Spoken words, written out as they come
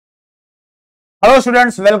Hello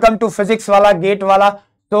students, welcome to Physics Wala Gate Wala.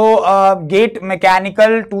 So Gate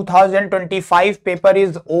Mechanical 2025 paper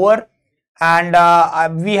is over,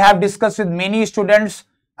 and we have discussed with many students,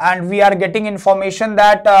 and we are getting information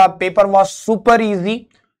that paper was super easy,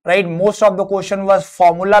 right? Most of the question was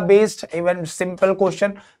formula based, even simple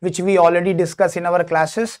question which we already discussed in our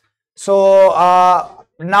classes. So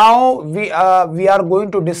now we are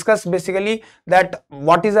going to discuss basically that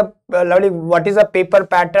what is a paper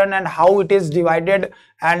pattern and how it is divided,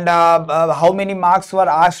 and how many marks were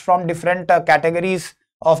asked from different categories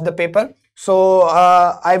of the paper. So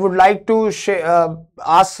I would like to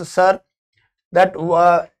ask sir that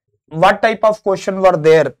what type of question were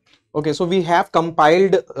there. Okay, so we have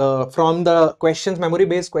compiled from the questions,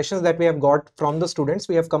 memory-based questions that we have got from the students.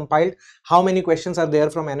 We have compiled how many questions are there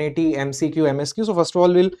from NAT, MCQ, MSQ. So first of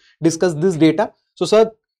all, we'll discuss this data. So sir,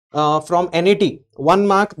 from NAT, 1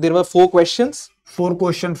 mark, there were 4 questions. 4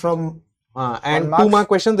 questions from and 2 mark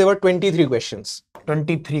questions, there were 23 questions.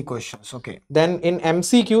 23 questions, okay. Then in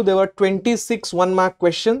MCQ, there were 26 1 mark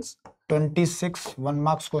questions. 26 1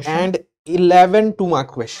 marks question. And 11 2 mark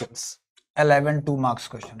questions. 11 2 marks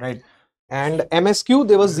question, right? And MSQ,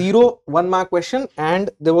 there was 0 1 mark question and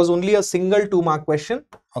there was only a single 2 mark question.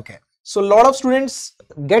 Okay. So a lot of students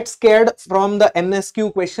get scared from the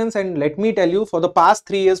MSQ questions, and let me tell you, for the past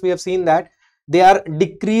 3 years we have seen that they are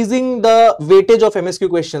decreasing the weightage of MSQ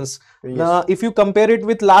questions. Yes. If you compare it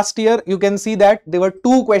with last year, you can see that there were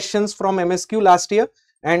 2 questions from MSQ last year,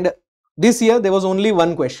 and this year there was only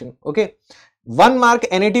 1 question. Okay. 1 mark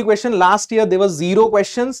NAT question, last year there was 0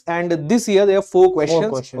 questions, and this year there are 4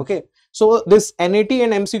 questions. Okay, so this NAT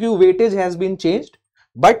and MCQ weightage has been changed,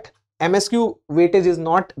 but MSQ weightage is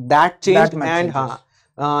not that changed, and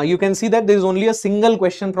you can see that there is only a single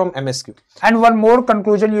question from MSQ. And one more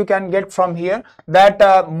conclusion you can get from here,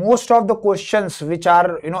 that most of the questions which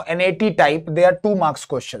are NAT type, they are 2 marks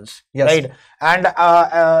questions. Yes. Right? And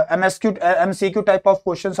MCQ type of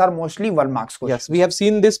questions are mostly 1 marks questions. Yes, we have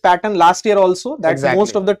seen this pattern last year also, that exactly.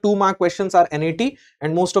 Most of the 2 mark questions are NAT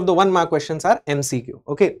and most of the 1 mark questions are MCQ.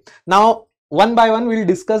 Okay, now one by one we will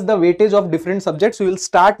discuss the weightage of different subjects. We will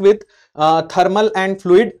start with thermal and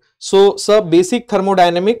fluid. So sir, basic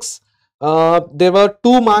thermodynamics, there were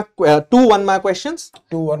 2 1 mark questions.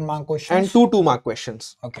 2 1 mark questions. And 2 2 mark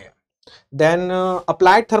questions. Okay. Then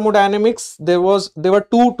applied thermodynamics, there were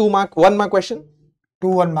 2 1 mark question. 2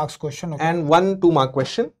 1 marks question. Okay. And 1 2 mark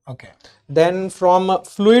question. Okay. Then from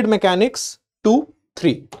fluid mechanics, 2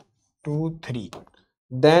 3. 2 3.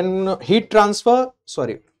 Then heat transfer,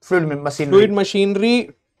 fluid machinery. Fluid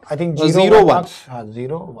machinery, I think 0 1.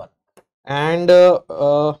 0 1. And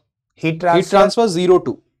heat transfer 0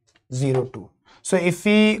 2. 0 2. So if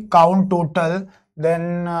we count total,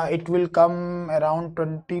 then it will come around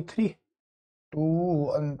 23.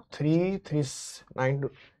 2 and 3 3 9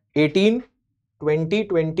 18 20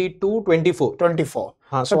 22 24. 24.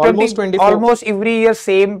 So almost 24. Almost every year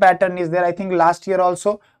same pattern is there. I think last year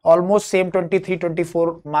also almost same 23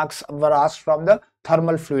 24 marks were asked from the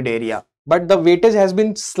thermal fluid area. But the weightage has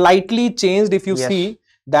been slightly changed. If you see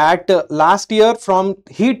that last year from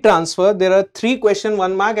heat transfer, there are 3 question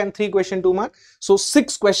 1 mark and 3 question 2 mark. So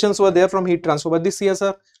 6 questions were there from heat transfer. But this year,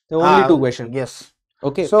 sir, there were only 2 questions. Yes.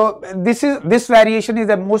 Okay. So this variation is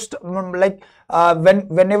the most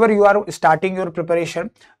whenever you are starting your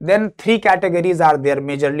preparation, then 3 categories are there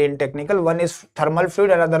majorly in technical. One is thermal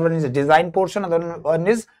fluid, another one is the design portion, another one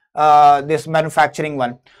is this manufacturing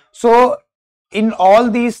one. So in all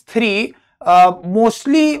these 3,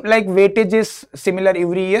 mostly like weightage is similar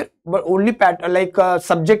every year, but only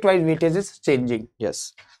subject wise weightage is changing.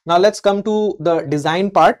 Yes. Now let's come to the design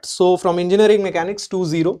part. So from engineering mechanics, 2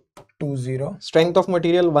 0. 2 0. Strength of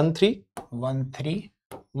material 1 3. 1 3.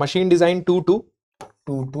 Machine design 2 2.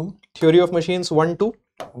 2 2. Theory of machines 1 2.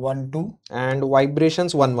 1 2. And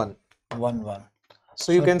vibrations 1 1. 1 1.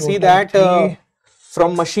 So you can see that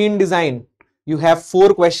from machine design, you have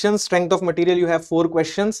 4 questions, strength of material you have 4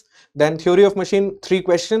 questions, then theory of machine 3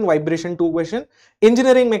 question, vibration 2 question.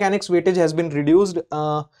 Engineering mechanics weightage has been reduced.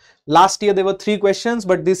 Last year there were 3 questions,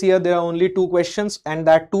 but this year there are only 2 questions, and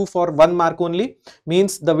that 2 for 1 mark only,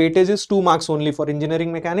 means the weightage is 2 marks only for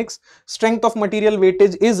engineering mechanics. Strength of material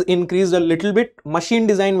weightage is increased a little bit. Machine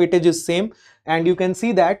design weightage is same, and you can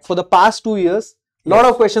see that for the past 2 years, lot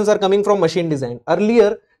of questions are coming from machine design.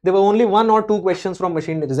 Earlier there were only 1 or 2 questions from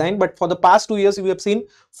machine design, but for the past 2 years we have seen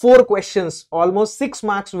 4 questions, almost 6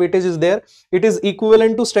 marks weightage is there. It is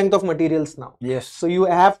equivalent to strength of materials now. Yes. So you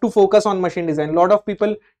have to focus on machine design. A lot of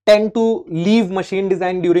people tend to leave machine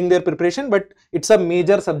design during their preparation, but it's a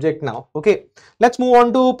major subject now. Okay, let's move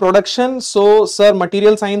on to production. So sir,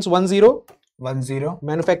 material science 1 0. 10.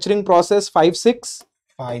 Manufacturing process 56.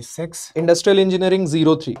 56. Industrial engineering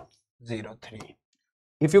 03. 03.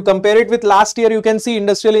 If you compare it with last year, you can see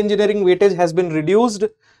industrial engineering weightage has been reduced.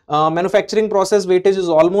 Manufacturing process weightage is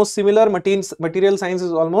almost similar. Material science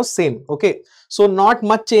is almost same. Okay. So not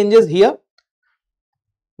much changes here.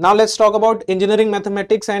 Now let's talk about engineering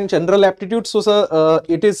mathematics and general aptitude. So sir,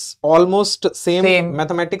 it is almost same.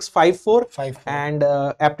 Mathematics 5.4 and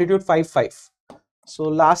aptitude 5.5. So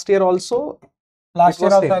last year also. I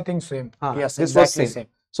think same. Yes, this was same.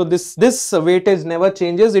 So this weightage never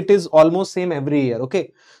changes. It is almost same every year.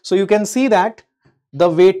 Okay. So you can see that the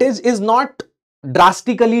weightage is not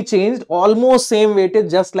drastically changed. Almost same weightage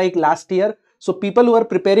just like last year. So people who are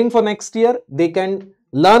preparing for next year, they can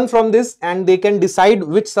learn from this and they can decide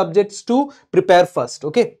which subjects to prepare first.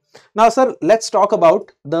 Okay. Now sir, let's talk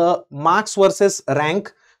about the marks versus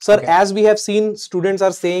rank. Sir, as we have seen, students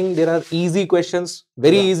are saying there are easy questions,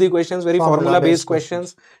 very easy questions, very formula based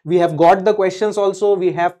questions. We have got the questions also.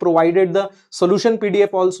 We have provided the solution PDF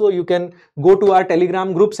also. You can go to our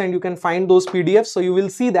Telegram groups and you can find those PDFs. So you will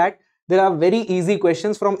see that there are very easy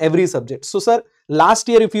questions from every subject. So sir, last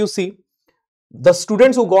year if you see, the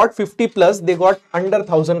students who got 50 plus, they got under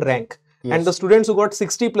 1000 rank. Yes. And the students who got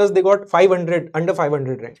 60 plus, they got 500, under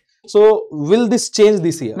 500 rank. So will this change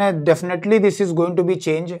this year? No, definitely this is going to be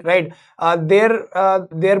changed, right?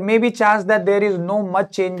 There may be chance that there is no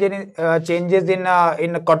much changes in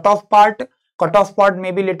a cutoff part. Cutoff part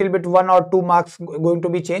maybe little bit 1 or 2 marks going to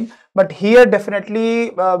be changed, but here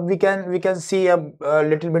definitely we can see a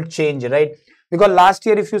little bit change, right? Because last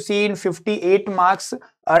year if you see in 58 marks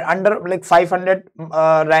under like 500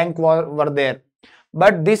 rank were there.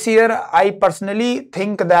 But this year, I personally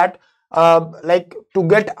think that like to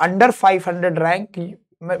get under 500 rank,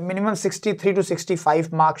 minimum 63 to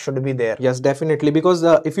 65 marks should be there. Yes, definitely. Because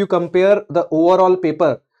if you compare the overall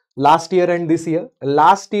paper last year and this year,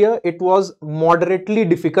 last year it was moderately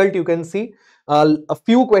difficult. You can see a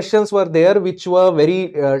few questions were there which were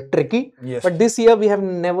very tricky. Yes. But this year we have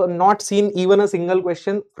not seen even a single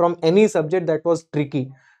question from any subject that was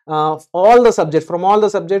tricky. All the subjects,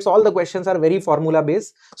 all the questions are very formula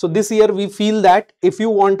based. So this year we feel that if you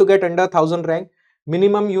want to get under 1000 rank,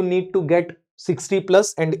 minimum you need to get 60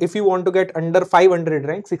 plus, and if you want to get under 500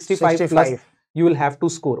 rank, 65 plus, you will have to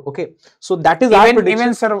score. Okay. So that is our prediction.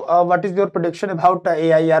 Even sir, what is your prediction about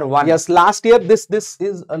AIR 1? Yes, last year this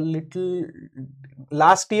is a little,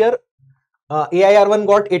 last year AIR 1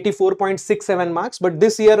 got 84.67 marks, but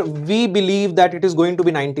this year we believe that it is going to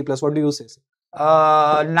be 90 plus. What do you say?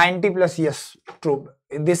 90 plus, yes, true.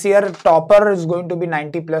 This year topper is going to be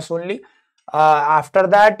 90 plus only. After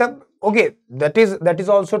that, okay, that is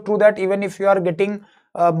also true that even if you are getting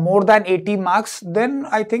more than 80 marks, then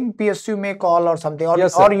I think PSU may call or something, or,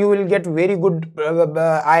 yes, or you will get very good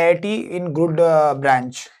IIT in good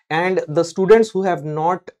branch. And the students who have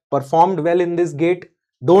not performed well in this gate,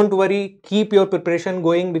 don't worry, keep your preparation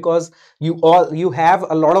going, because you have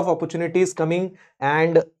a lot of opportunities coming,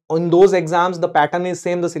 and on those exams the pattern is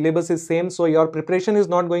same, the syllabus is same, so your preparation is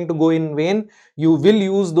not going to go in vain. You will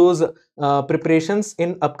use those preparations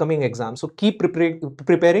in upcoming exams. So keep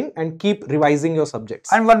preparing and keep revising your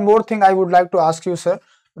subjects. And one more thing I would like to ask you, sir,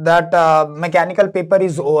 that mechanical paper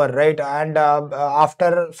is over, right? And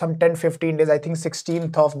after some 10-15 days, I think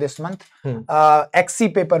 16th of this month, XC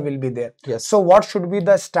paper will be there. Yes. So what should be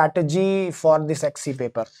the strategy for this XC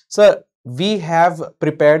paper? Sir, we have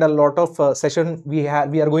prepared a lot of sessions. We are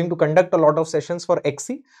going to conduct a lot of sessions for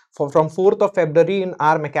XC from 4th of February in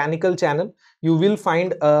our mechanical channel. You will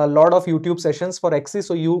find a lot of YouTube sessions for XC.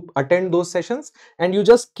 So you attend those sessions and you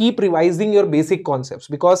just keep revising your basic concepts,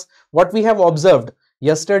 because what we have observed,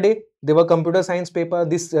 yesterday there were computer science paper,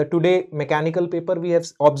 today mechanical paper, we have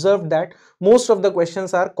observed that most of the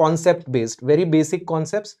questions are concept based, very basic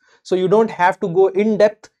concepts. So you don't have to go in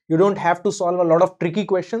depth, you don't have to solve a lot of tricky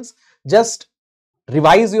questions. Just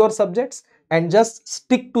revise your subjects and just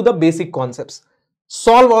stick to the basic concepts.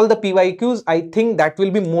 Solve all the PYQs. I think that will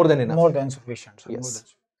be more than enough. More than sufficient.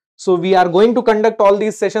 Yes. So we are going to conduct all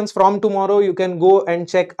these sessions from tomorrow. You can go and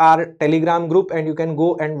check our Telegram group and you can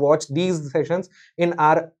go and watch these sessions in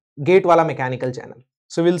our Gate Wala Mechanical channel.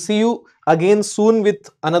 So we'll see you again soon with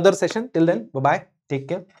another session. Till then, bye-bye. Take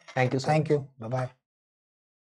care. Thank you so much. Thank you. Bye-bye.